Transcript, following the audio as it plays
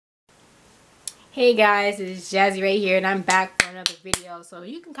Hey guys, it's Jazzy right here, and I'm back for another video. So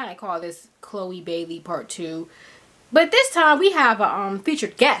you can kind of call this Chloe Bailey part 2, but this time we have a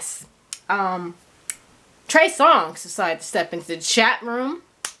featured guest. Trey Songz decided to step into the chat room.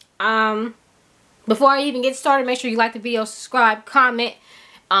 Before I even get started, make sure you like the video, subscribe, comment.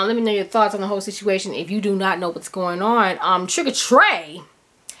 Let me know your thoughts on the whole situation. If you do not know what's going on, Trigger Trey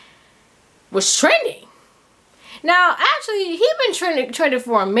was trending. Now, actually, he's been trending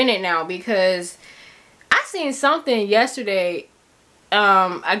for a minute now because I seen something yesterday.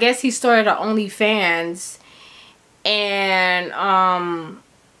 I guess he started an OnlyFans, and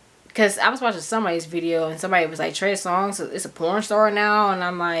because I was watching somebody's video and somebody was like, Trey Songz is a porn star now, and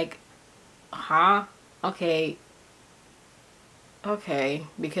I'm like, huh? Okay,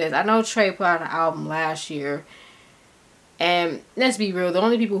 because I know Trey put out an album last year. And let's be real, the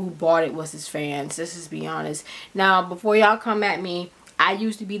only people who bought it was his fans. Let's just be honest. Now, before y'all come at me, I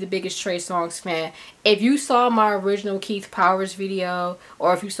used to be the biggest Trey Songz fan. If you saw my original Keith Powers video,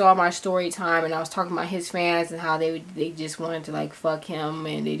 or if you saw my story time and I was talking about his fans and how they just wanted to like fuck him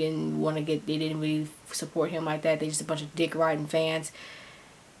and they didn't really support him like that. They just a bunch of dick riding fans.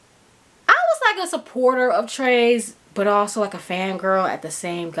 I was like a supporter of Trey's, but also like a fangirl at the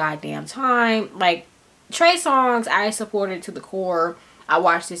same goddamn time. Like, Trey Songz, I supported to the core. I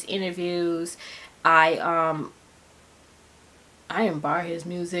watched his interviews. I didn't buy his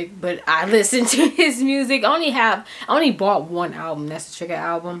music, but I listened to his music. I only bought one album. That's the Trigger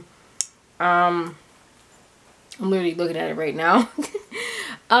album. I'm literally looking at it right now.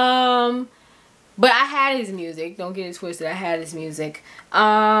 But I had his music. Don't get it twisted. I had his music.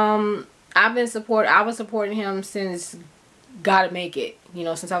 I was supporting him since Gotta Make It. You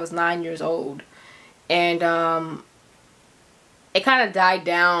know, since I was 9 years old. And it kind of died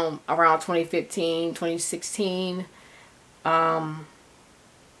down around 2015, 2016. And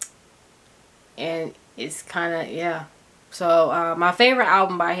it's kind of, yeah. So my favorite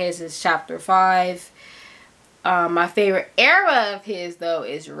album by his is Chapter 5. My favorite era of his, though,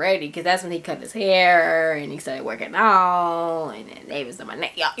 is Ready. Because that's when he cut his hair and he started working out. And then they was on my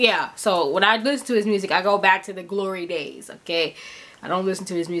neck. Yeah. So when I listen to his music, I go back to the glory days, okay? I don't listen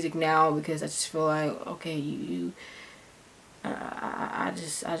to his music now because I just feel like, okay, I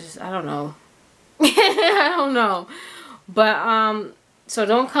don't know. I don't know. But, so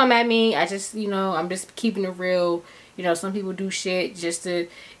don't come at me. I just, you know, I'm just keeping it real. You know, some people do shit just to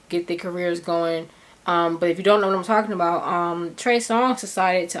get their careers going. But if you don't know what I'm talking about, Trey Songz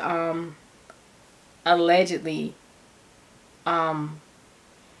decided to, allegedly,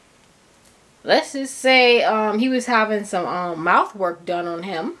 let's just say he was having some mouth work done on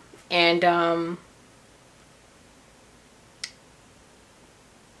him, and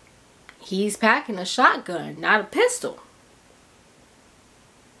he's packing a shotgun, not a pistol.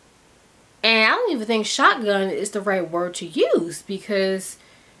 And I don't even think shotgun is the right word to use because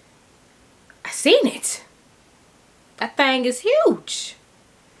I seen it. That thing is huge.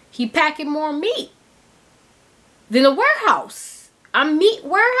 He packing more meat than a warehouse. A meat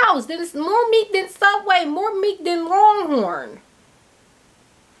warehouse. There's more meat than Subway. More meat than Longhorn.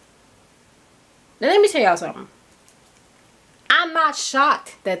 Now let me tell y'all something. I'm not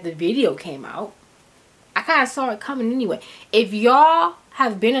shocked that the video came out. I kind of saw it coming anyway. If y'all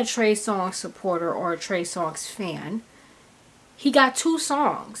have been a Trey Songz supporter or a Trey Songz fan, he got 2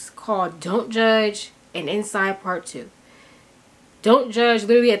 songs called Don't Judge and Inside Part 2. Don't Judge,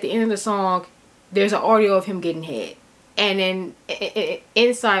 literally at the end of the song, there's an audio of him getting head. And then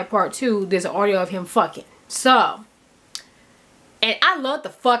Inside Part 2, there's an audio of him fucking. So, and I love the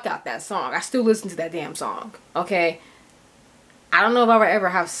fuck out that song. I still listen to that damn song. Okay? I don't know if I would ever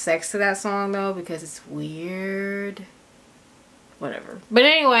have sex to that song though, because it's weird. Whatever. But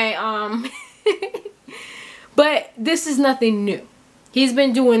anyway, but this is nothing new. He's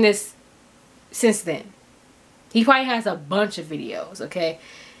been doing this since then. He probably has a bunch of videos, okay?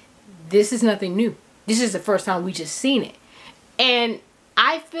 This is nothing new. This is the first time we just seen it. And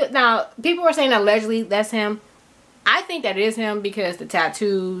I feel, now, people are saying allegedly that's him. I think that is him because the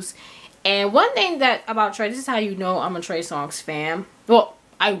tattoos. And one thing that about Trey, this is how you know I'm a Trey Songz fan. Well,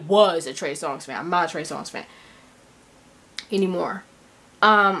 I was a Trey Songz fan. I'm not a Trey Songz fan anymore.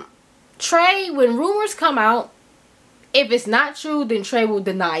 Trey, when rumors come out, if it's not true, then Trey will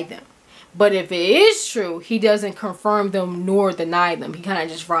deny them. But if it is true, he doesn't confirm them nor deny them. He kind of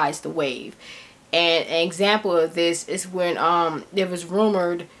just rides the wave. And an example of this is when it was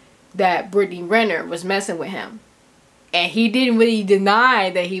rumored that Brittany Renner was messing with him. And he didn't really deny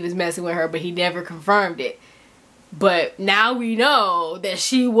that he was messing with her, but he never confirmed it. But now we know that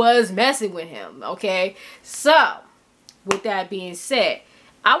she was messing with him, okay? So, with that being said,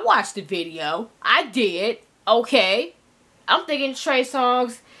 I watched the video. I did. Okay. I'm thinking Trey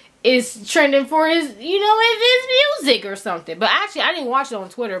Songz is trending for his, you know, his music or something. But actually, I didn't watch it on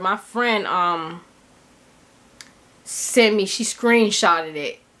Twitter. My friend sent me, she screenshotted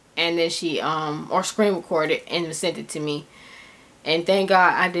it. And then she, or screen recorded it and sent it to me. And thank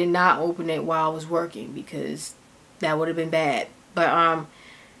God I did not open it while I was working, because that would have been bad. But,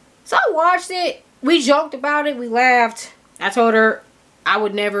 so I watched it. We joked about it. We laughed. I told her I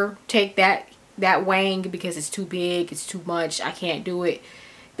would never take that wang because it's too big. It's too much. I can't do it.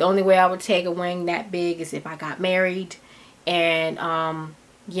 The only way I would take a wang that big is if I got married. And,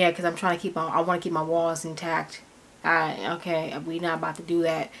 yeah, because I'm trying to keep I want to keep my walls intact. Okay, we not about to do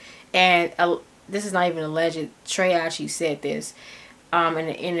that. And this is not even alleged. Trey actually said this in an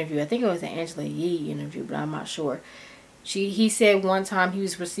interview. I think it was an Angela Yee interview, but I'm not sure. He said one time he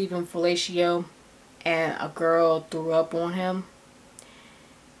was receiving fellatio and a girl threw up on him.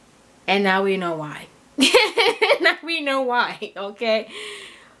 And now we know why. Now we know why, okay?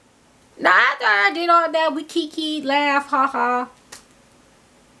 Now after I did all that, we kiki, laugh, haha.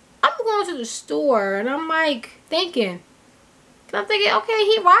 I'm going to the store and I'm like thinking, okay,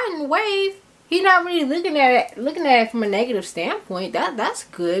 he riding the wave. He's not really looking at it from a negative standpoint. That's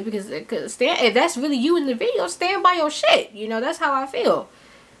good, because if that's really you in the video, stand by your shit. You know, that's how I feel.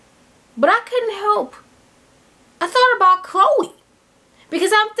 But I couldn't help. I thought about Chloe,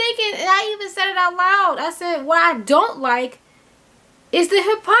 because I'm thinking, and I even said it out loud. I said, what I don't like is the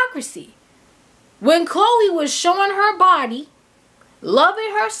hypocrisy. When Chloe was showing her body,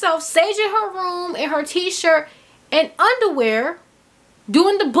 loving herself, saging her room in her t-shirt and underwear,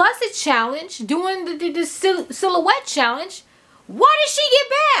 doing the busted challenge, doing the silhouette challenge, why did she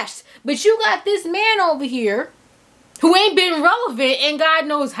get bashed? But you got this man over here who ain't been relevant in God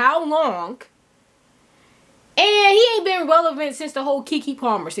knows how long. And he ain't been relevant since the whole Keke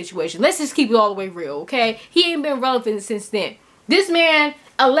Palmer situation. Let's just keep it all the way real, okay? He ain't been relevant since then. This man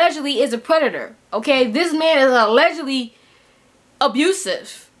allegedly is a predator, okay? This man is allegedly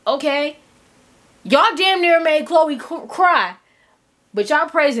abusive, okay? Y'all damn near made Chloe cry, but y'all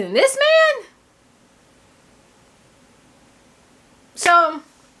praising this man? So,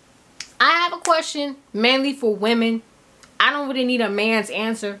 I have a question mainly for women. I don't really need a man's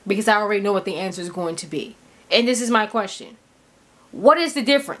answer because I already know what the answer is going to be. And this is my question. What is the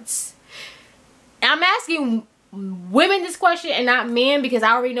difference? I'm asking women this question and not men, because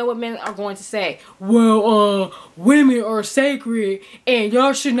I already know what men are going to say. Well, women are sacred and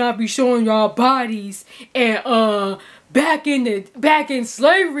y'all should not be showing y'all bodies, and back in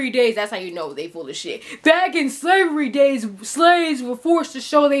slavery days, that's how you know they full of shit. Back in slavery days, slaves were forced to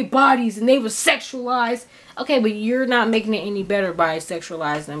show their bodies and they were sexualized. Okay, but you're not making it any better by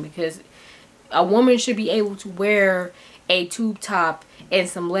sexualizing them, because a woman should be able to wear a tube top and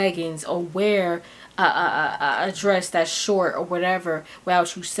some leggings, or wear a dress that's short or whatever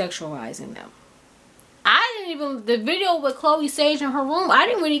without you sexualizing them. I didn't even, the video with Chloe Sage in her room, I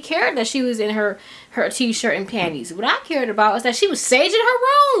didn't really care that she was in her t-shirt and panties. What I cared about was that she was saging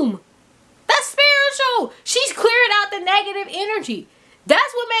her room. That's spiritual. She's cleared out the negative energy.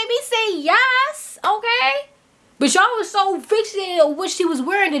 That's what made me say yes, okay? But y'all was so fixated on what she was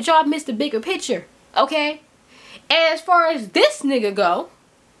wearing that y'all missed the bigger picture, okay? And as far as this nigga go,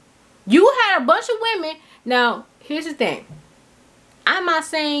 you had a bunch of women. Now, here's the thing. I'm not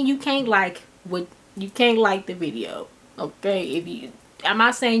saying you can't like the video, okay? I'm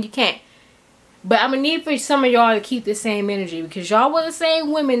not saying you can't. But I'm gonna need for some of y'all to keep the same energy, because y'all were the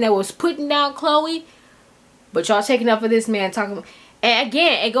same women that was putting down Chloe, but y'all taking up for this man talking. And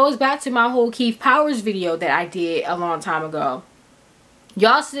again, it goes back to my whole Keith Powers video that I did a long time ago.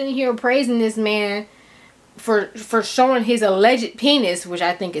 Y'all sitting here praising this man for showing his alleged penis, which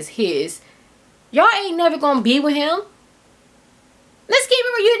I think is his. Y'all ain't never gonna be with him. Let's keep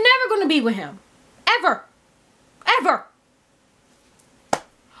it real. You're never gonna be with him. Ever. Ever.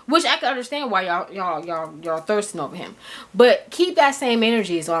 Which I can understand why y'all thirsting over him. But keep that same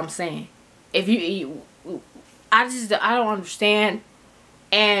energy is all I'm saying. If I don't understand.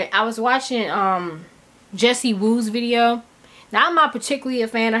 And I was watching Jessie Woo's video. Now, I'm not particularly a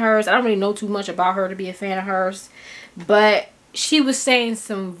fan of hers. I don't really know too much about her to be a fan of hers. But she was saying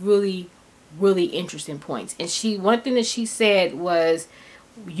some really, really interesting points. And one thing that she said was,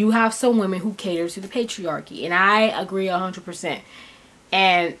 you have some women who cater to the patriarchy. And I agree 100%.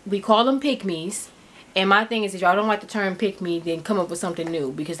 And we call them pick-me's. And my thing is, if y'all don't like the term pick-me, then come up with something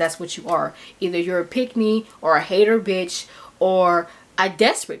new. Because that's what you are. Either you're a pick-me, or a hater bitch, or a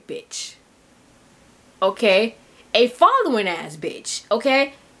desperate bitch. Okay? A following ass bitch.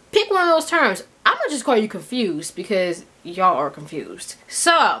 Okay? Pick one of those terms. I'm gonna just call you confused because y'all are confused.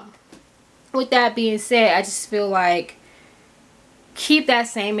 So, with that being said, I just feel like keep that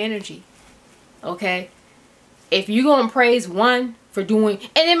same energy, okay? If you're gonna praise one for doing, and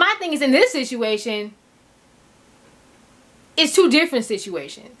then my thing is, in this situation, it's two different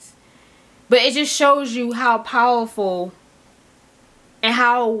situations, but it just shows you how powerful and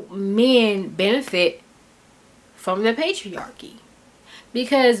how men benefit from the patriarchy.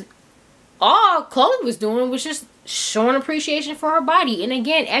 Because all Chloe was doing was just showing appreciation for her body. And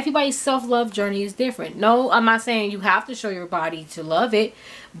again, everybody's self-love journey is different. No, I'm not saying you have to show your body to love it,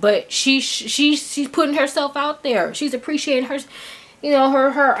 but she's putting herself out there. She's appreciating her, you know,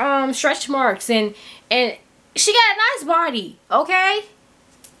 her stretch marks, and she got a nice body, okay?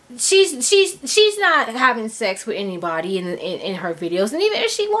 She's not having sex with anybody in her videos, and even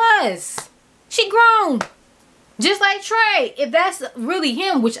if she was, she grown. Just like Trey, if that's really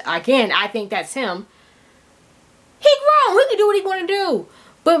him, which again, I think that's him, he grown. He can do what he want to do.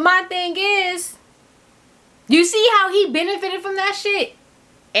 But my thing is, you see how he benefited from that shit?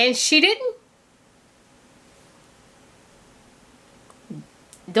 And she didn't?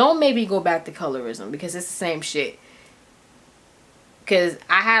 Don't maybe go back to colorism because it's the same shit. Because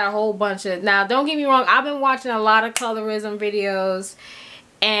I had a whole bunch of... Now, don't get me wrong. I've been watching a lot of colorism videos.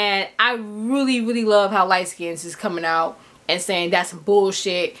 And I really, really love how light skins is coming out and saying that's some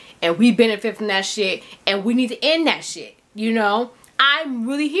bullshit and we benefit from that shit and we need to end that shit. You know, I'm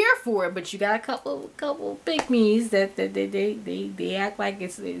really here for it, but you got a couple big me's that they act like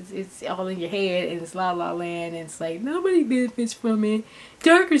it's all in your head and it's la la land and it's like nobody benefits from it.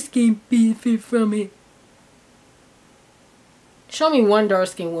 Darker skin benefit from it. Show me one dark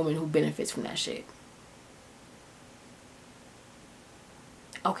skinned woman who benefits from that shit.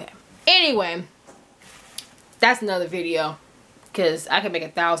 Okay. Anyway, that's another video because I can make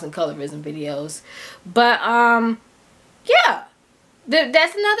 1,000 colorism videos. But yeah,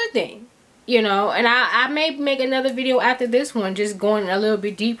 that's another thing, you know. And I may make another video after this one, just going a little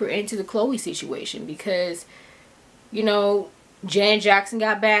bit deeper into the Chloe situation because, you know, Janet Jackson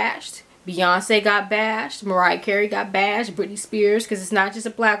got bashed. Beyonce got bashed. Mariah Carey got bashed. Britney Spears, because it's not just a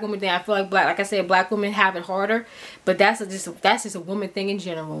black woman thing. I feel like like I said, black women have it harder, but that's just a woman thing in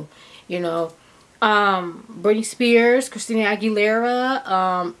general, you know. Britney Spears, Christina Aguilera,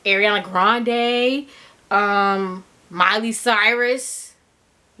 Ariana Grande, Miley Cyrus.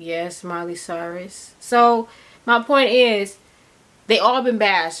 Yes, Miley Cyrus. So my point is, they all been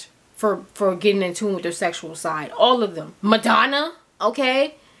bashed for getting in tune with their sexual side. All of them. Madonna,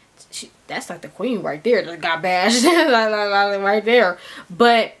 okay. That's like the queen right there that got bashed right there.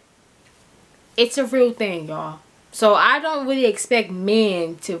 But it's a real thing, y'all. So I don't really expect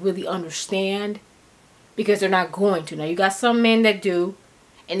men to really understand because they're not going to. Now you got some men that do,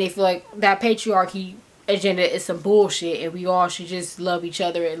 and they feel like that patriarchy agenda is some bullshit and we all should just love each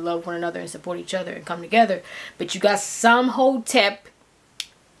other and love one another and support each other and come together. But you got some hotep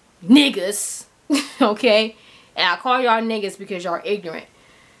niggas, okay? And I call y'all niggas because y'all ignorant.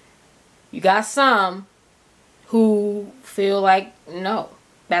 You got some who feel like, no,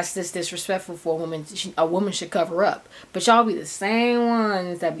 that's just disrespectful for a woman. A woman should cover up. But y'all be the same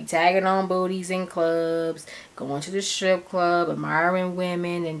ones that be tagging on booties in clubs, going to the strip club, admiring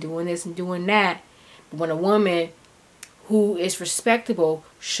women and doing this and doing that. But when a woman who is respectable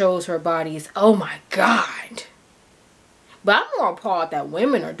shows her body, it's, oh my God. But I'm more appalled that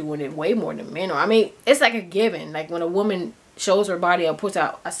women are doing it way more than men are. I mean, it's like a given. Like when a woman shows her body or puts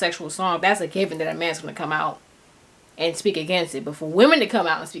out a sexual song, that's a given that a man's going to come out and speak against it. But for women to come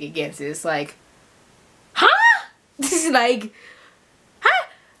out and speak against it, it's like, huh? This is like, how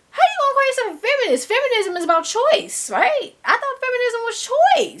you going to call yourself a feminist? Feminism is about choice, right? I thought feminism was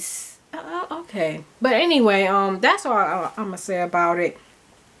choice. Okay. But anyway, that's all I'm going to say about it.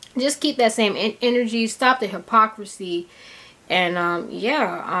 Just keep that same energy. Stop the hypocrisy. And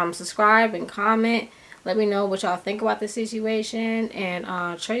yeah, subscribe and comment. Let me know what y'all think about the situation. And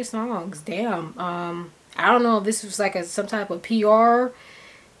Trey Songz, damn. I don't know if this was like some type of PR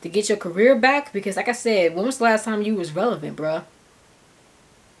to get your career back. Because like I said, when was the last time you was relevant, bruh?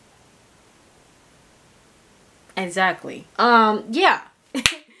 Exactly. Yeah.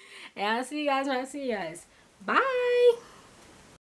 And I'll see you guys when I see you guys. Bye.